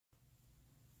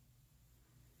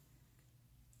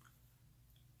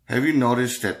Have you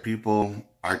noticed that people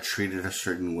are treated a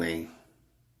certain way,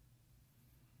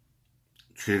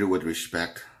 treated with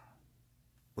respect,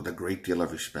 with a great deal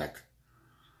of respect,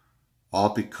 all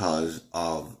because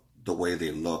of the way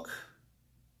they look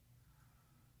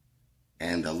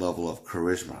and the level of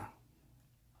charisma,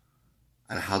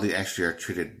 and how they actually are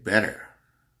treated better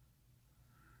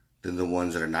than the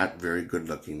ones that are not very good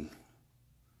looking?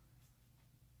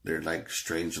 They're like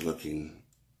strange looking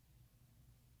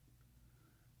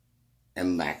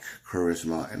and lack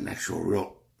charisma and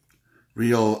actual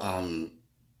real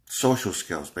social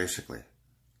skills, basically.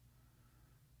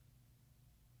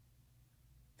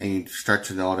 And you start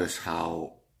to notice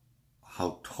how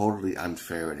totally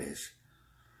unfair it is,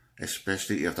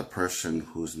 especially if the person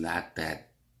who's not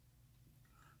that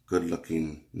good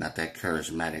looking, not that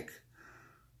charismatic,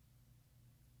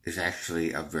 is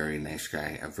actually a very nice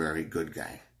guy, a very good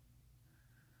guy,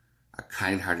 a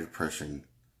kind-hearted person,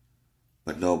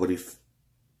 but nobody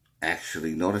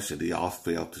actually noticed it. They all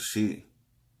fail to see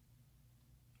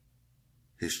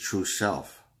his true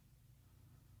self,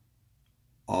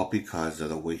 all because of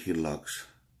the way he looks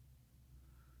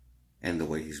and the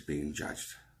way he's being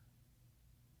judged.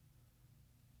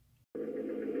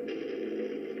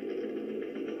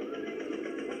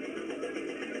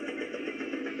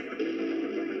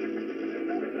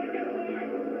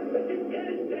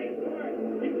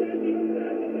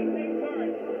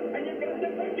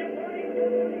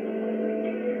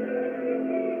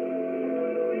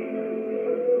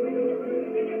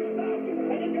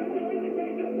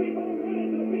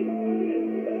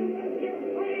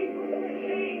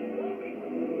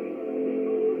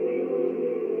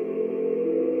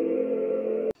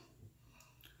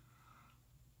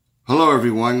 Hello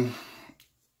everyone.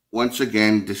 Once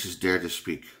again, this is Dare to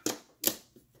Speak.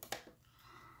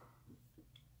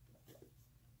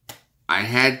 I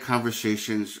had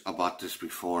conversations about this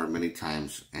before many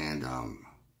times, and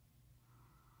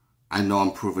I know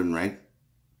I'm proven right.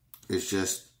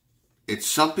 It's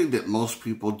something that most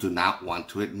people do not want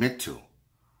to admit to.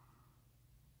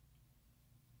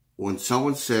 When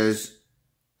someone says,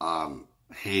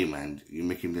 hey man, you're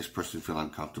making this person feel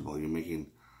uncomfortable, you're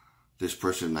making this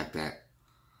person like that,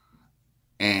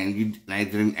 and I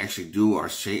didn't actually do or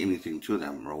say anything to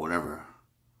them or whatever,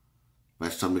 but I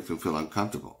still make them feel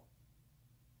uncomfortable.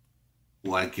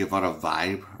 Will I give out a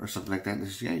vibe or something like that?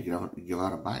 And yeah, you give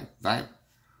out a vibe.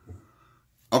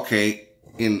 Okay,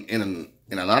 in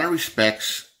a lot of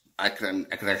respects, I could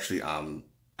actually buy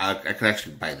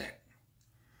that.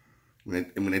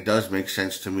 I mean, it does make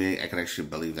sense to me. I can actually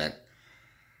believe that,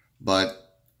 but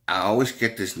I always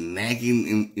get this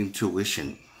nagging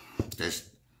intuition, this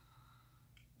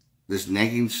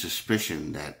nagging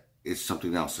suspicion that it's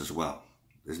something else as well.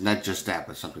 It's not just that,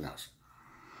 but something else.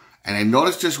 And I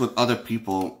noticed this with other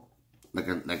people,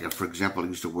 for example, I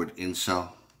use the word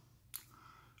incel,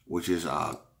 which is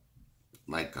a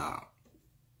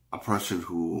person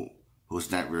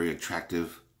who's not very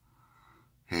attractive,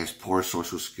 has poor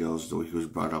social skills, though he was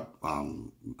brought up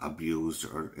abused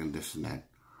or in this and that.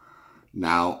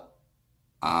 Now,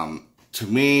 to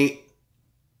me,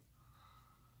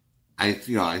 I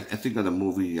think of the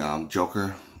movie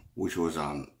Joker, which was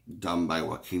done by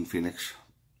Joaquin Phoenix,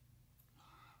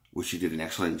 which he did an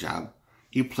excellent job.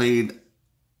 He played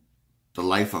the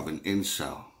life of an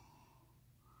incel,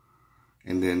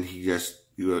 and then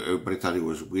everybody thought he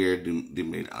was weird.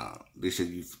 They said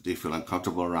they feel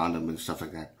uncomfortable around him and stuff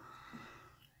like that,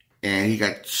 and he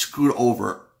got screwed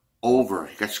over.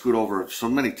 He got screwed over so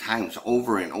many times,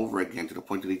 over and over again, to the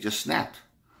point that he just snapped.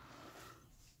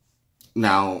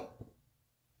 Now,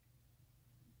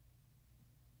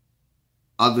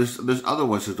 there's other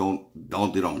ones who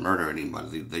don't murder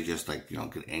anybody. They just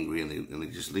get angry and they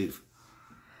just leave.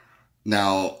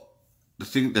 Now, the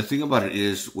thing about it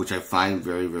is, which I find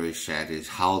very, very sad, is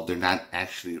how they're not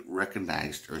actually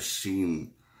recognized or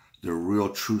seen their real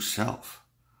true self.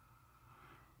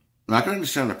 Now, I can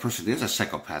understand if a person is a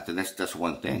psychopath, and that's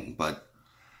one thing. But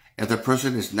if the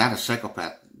person is not a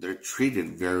psychopath, they're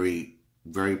treated very,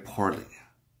 very poorly.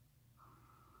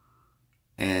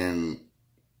 And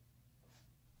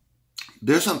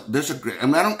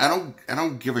I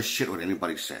don't give a shit what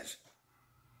anybody says.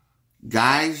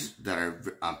 Guys that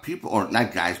are people, or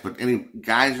not guys, but any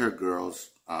guys or girls,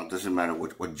 doesn't matter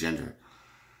what gender.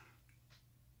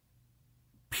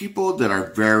 People that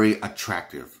are very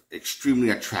attractive, extremely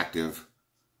attractive,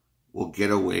 will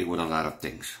get away with a lot of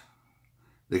things.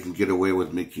 They can get away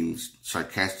with making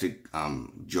sarcastic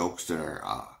jokes that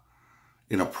are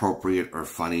inappropriate or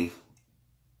funny,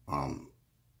 or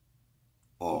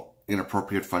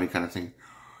inappropriate funny kind of thing.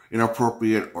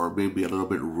 inappropriate or maybe a little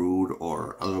bit rude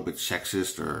or a little bit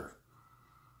sexist or,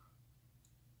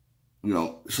 you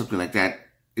know, something like that.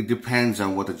 It depends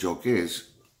on what the joke is.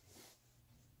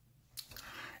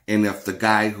 And if the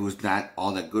guy who's not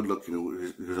all that good looking,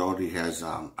 who already has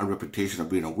a reputation of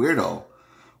being a weirdo,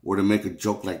 were to make a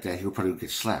joke like that, he would probably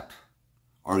get slapped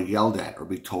or yelled at or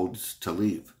be told to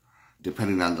leave,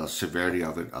 depending on the severity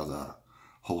of it, of the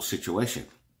whole situation.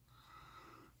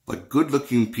 But good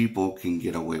looking people can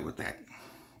get away with that.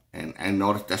 And I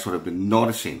noticed, that's what I've been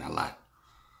noticing a lot.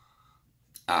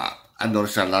 I've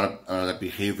noticed a lot of the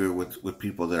behavior with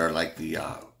people that are like the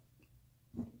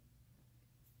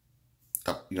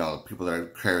you know, people that are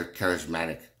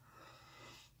charismatic.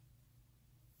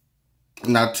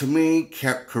 Now, to me,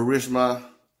 charisma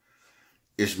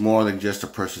is more than just a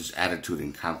person's attitude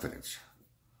and confidence.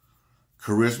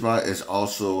 Charisma is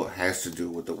also has to do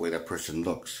with the way that person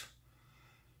looks.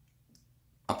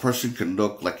 A person can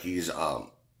look like he's a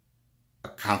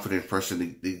confident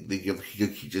person.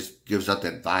 He just gives out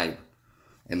that vibe,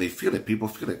 and they feel it. People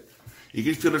feel it. You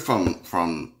can feel it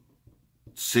from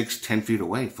 6-10 feet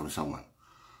away from someone.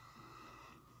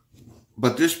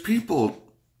 But there's people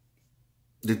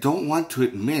that don't want to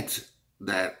admit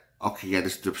that, okay, yeah,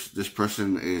 this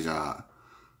person is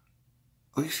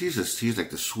he's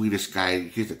like the sweetest guy,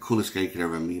 he's the coolest guy you could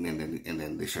ever meet, and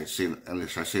then they start saying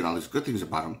all these good things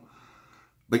about him.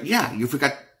 But yeah, you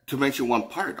forgot to mention one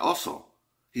part also.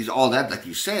 He's all that, like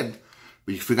you said,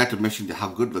 but you forgot to mention how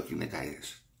good looking the guy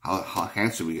is, how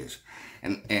handsome he is,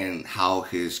 and how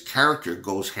his character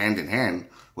goes hand in hand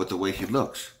with the way he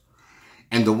looks.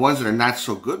 And the ones that are not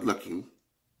so good looking,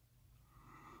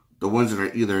 the ones that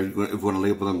are either, if you want to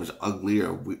label them as ugly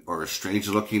or strange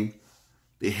looking,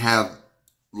 they have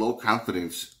low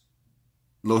confidence,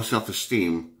 low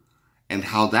self-esteem, and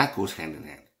how that goes hand in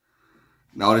hand.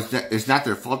 Now, it's not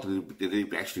their fault that they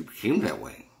actually became that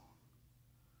way.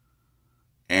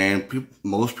 And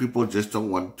most people just don't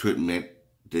want to admit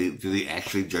they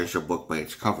actually judge a book by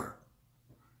its cover.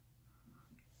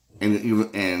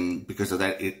 And because of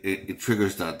that, it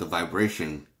triggers the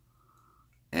vibration,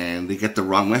 and they get the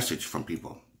wrong message from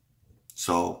people.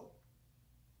 So,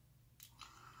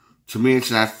 to me, it's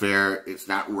not fair. It's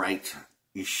not right.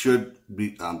 You should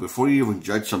be, before you even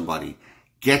judge somebody,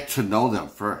 get to know them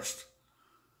first.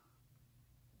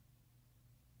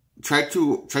 Try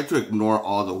to ignore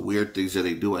all the weird things that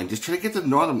they do, and just try to get to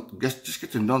know them. Just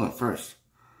get to know them first.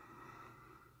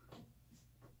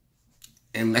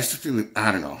 And that's the thing that,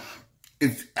 I don't know.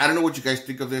 I don't know what you guys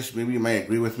think of this. Maybe you might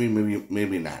agree with me,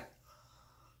 maybe not.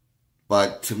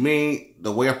 But to me,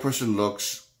 the way a person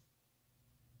looks,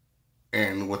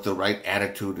 and with the right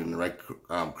attitude and the right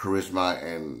charisma,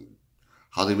 and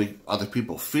how they make other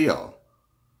people feel,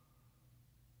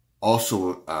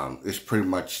 also is pretty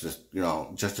much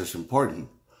just as important.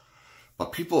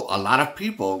 But a lot of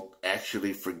people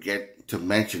actually forget to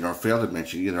mention or fail to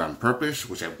mention, either on purpose,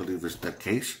 which I believe is the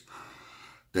case,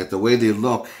 that the way they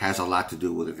look has a lot to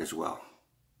do with it as well.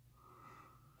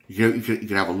 You could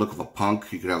have a look of a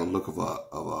punk. You could have a look of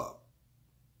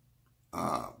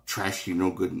a trashy,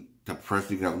 no good type of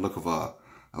person. You could have a look of a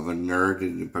nerd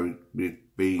and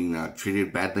being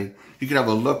treated badly. You could have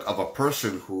a look of a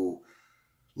person who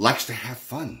likes to have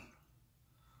fun,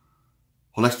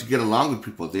 who likes to get along with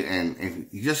people, and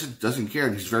he just doesn't care.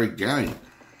 He's very daring.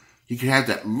 You can have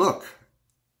that look,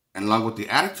 and along with the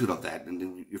attitude of that, and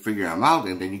then you figure him out,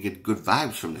 and then you get good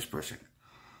vibes from this person.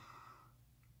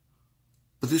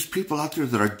 But there's people out there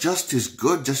that are just as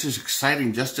good, just as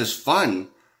exciting, just as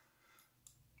fun,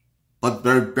 but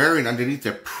they're buried underneath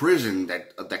that prison,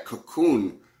 that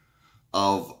cocoon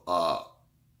of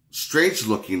strange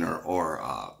looking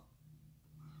or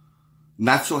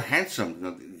not so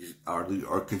handsome,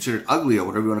 or considered ugly, or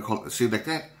whatever you want to call it, say it like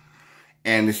that.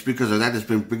 And it's because of that it's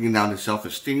been bringing down his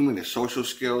self-esteem and his social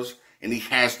skills, and he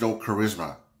has no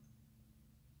charisma.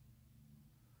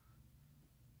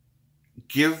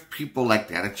 Give people like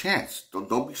that a chance.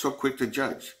 Don't be so quick to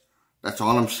judge. That's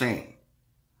all I'm saying.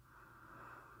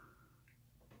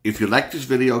 If you like this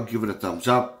video, give it a thumbs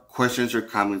up. Questions or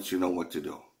comments, you know what to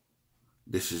do.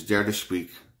 This is Dare to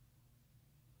Speak.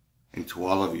 And to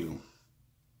all of you,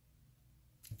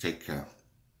 take care.